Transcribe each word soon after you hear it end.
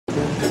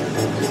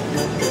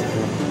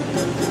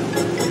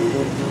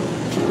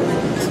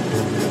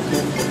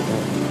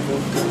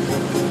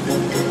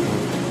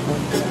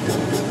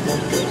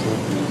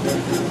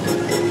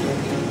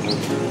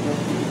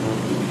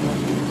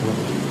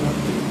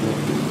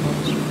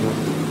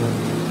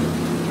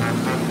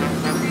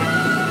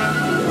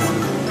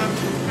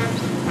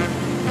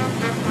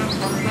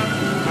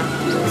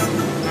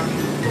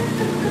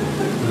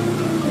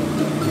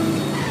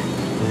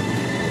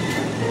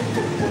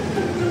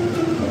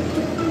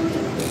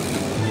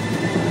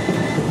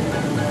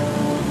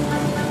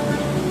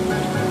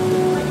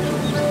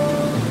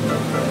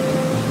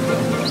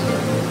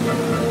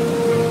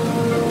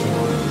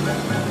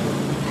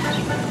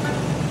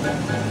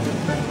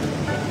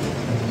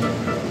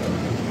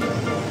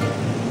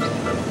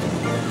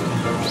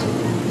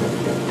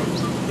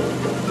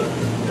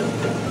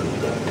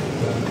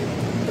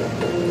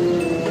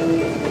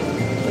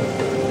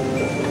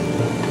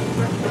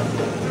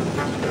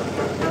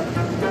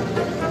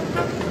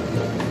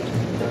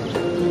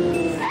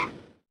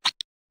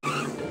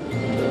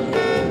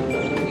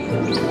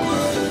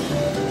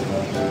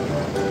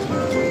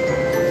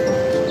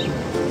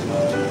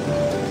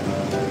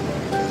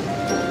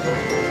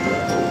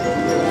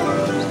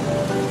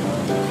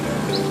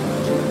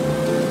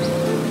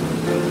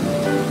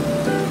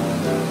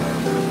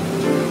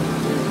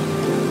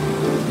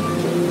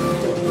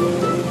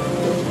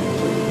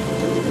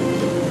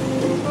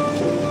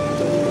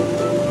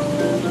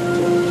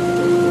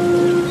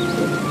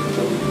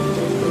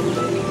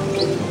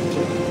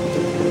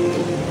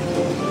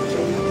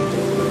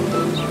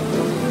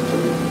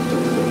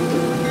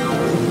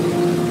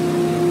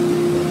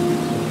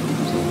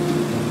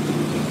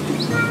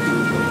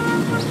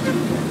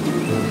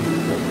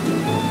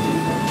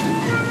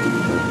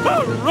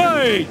All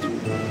right!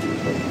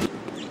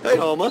 Hey,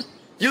 Homer.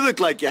 You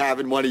look like you're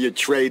having one of your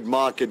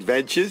trademark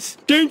adventures.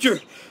 Danger!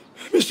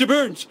 Mr.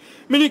 Burns,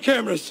 mini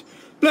cameras,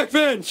 black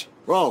vans.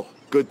 Oh,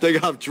 good thing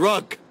I'm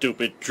drunk.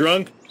 Stupid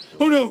drunk.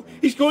 Oh no,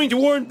 he's going to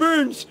warn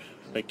Burns.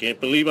 I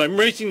can't believe I'm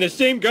racing the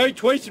same guy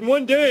twice in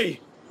one day.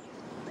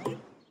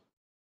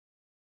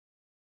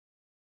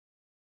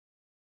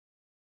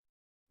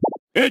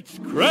 It's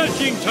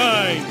crashing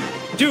time!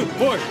 2,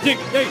 4,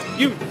 6, 8,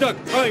 you suck,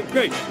 I'm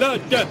great, da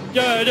da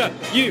da da,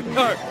 you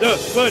are the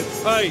one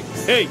I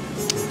hate.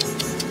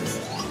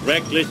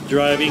 Reckless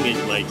driving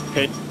is my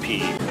pet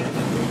peeve.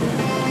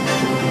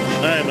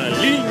 I'm a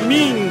lean,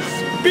 mean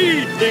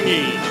speed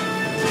thingy.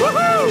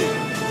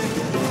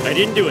 Woohoo! I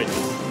didn't do it.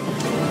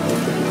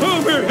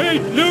 Homer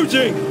hates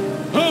losing!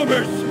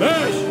 Homer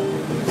smash!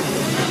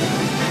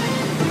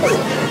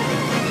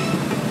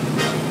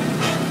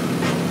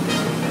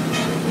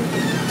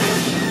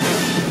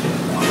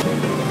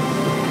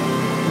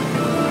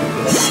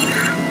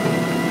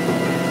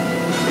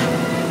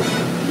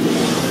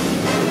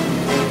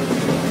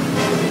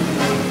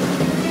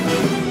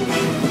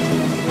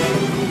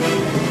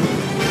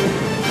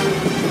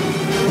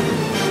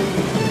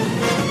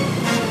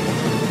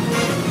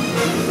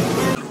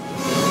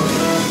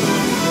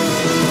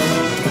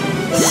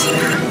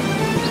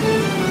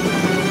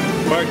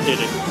 Mark did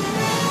it.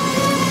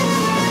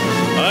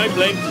 I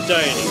blame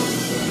society.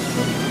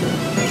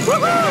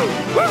 Woohoo!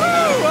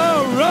 Woohoo!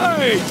 All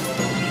right!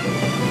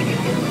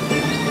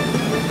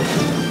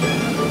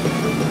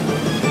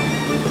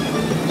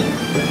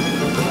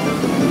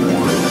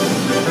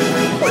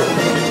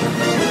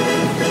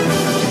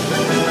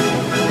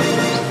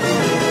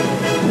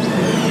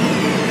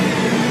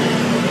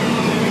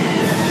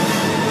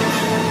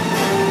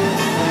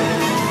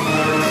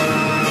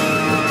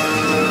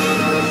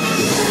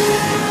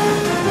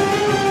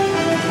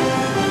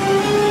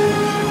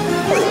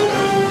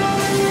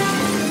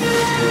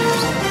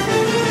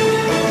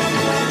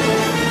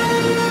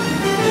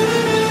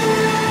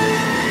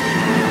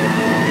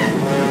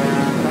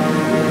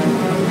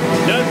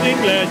 Nothing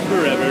lasts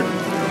forever.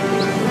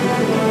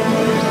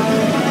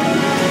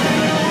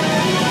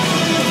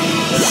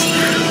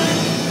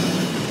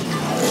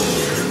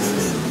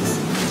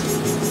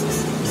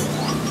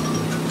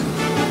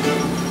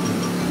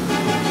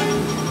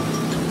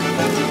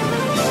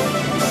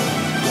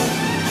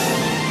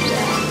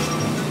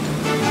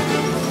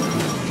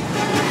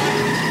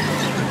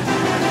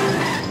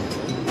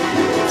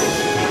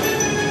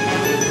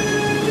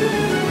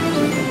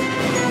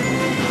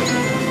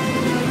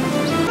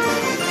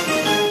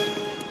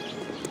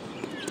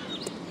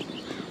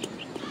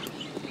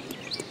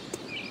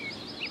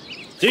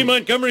 See,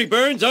 Montgomery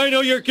Burns, I know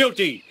you're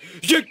guilty.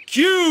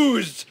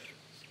 Accused!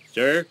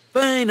 Sir?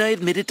 Fine, I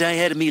admit it. I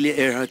had Amelia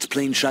Earhart's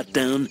plane shot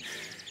down.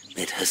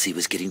 That hussy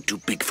was getting too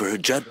big for her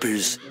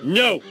jodhpurs.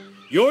 No!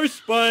 You're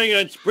spying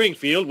on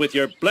Springfield with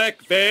your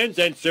black vans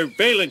and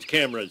surveillance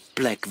cameras.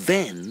 Black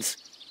vans?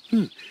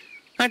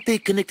 Aren't they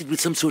connected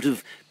with some sort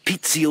of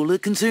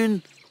pizziola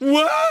concern?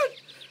 What?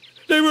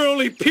 They were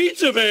only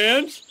pizza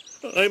vans?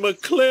 I'm a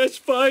Class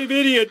 5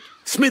 idiot.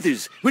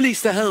 Smithers,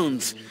 release the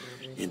hounds.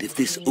 And if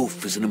this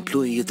oaf is an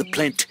employee of the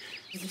plant,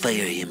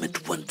 fire him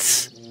at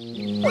once.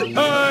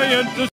 I am the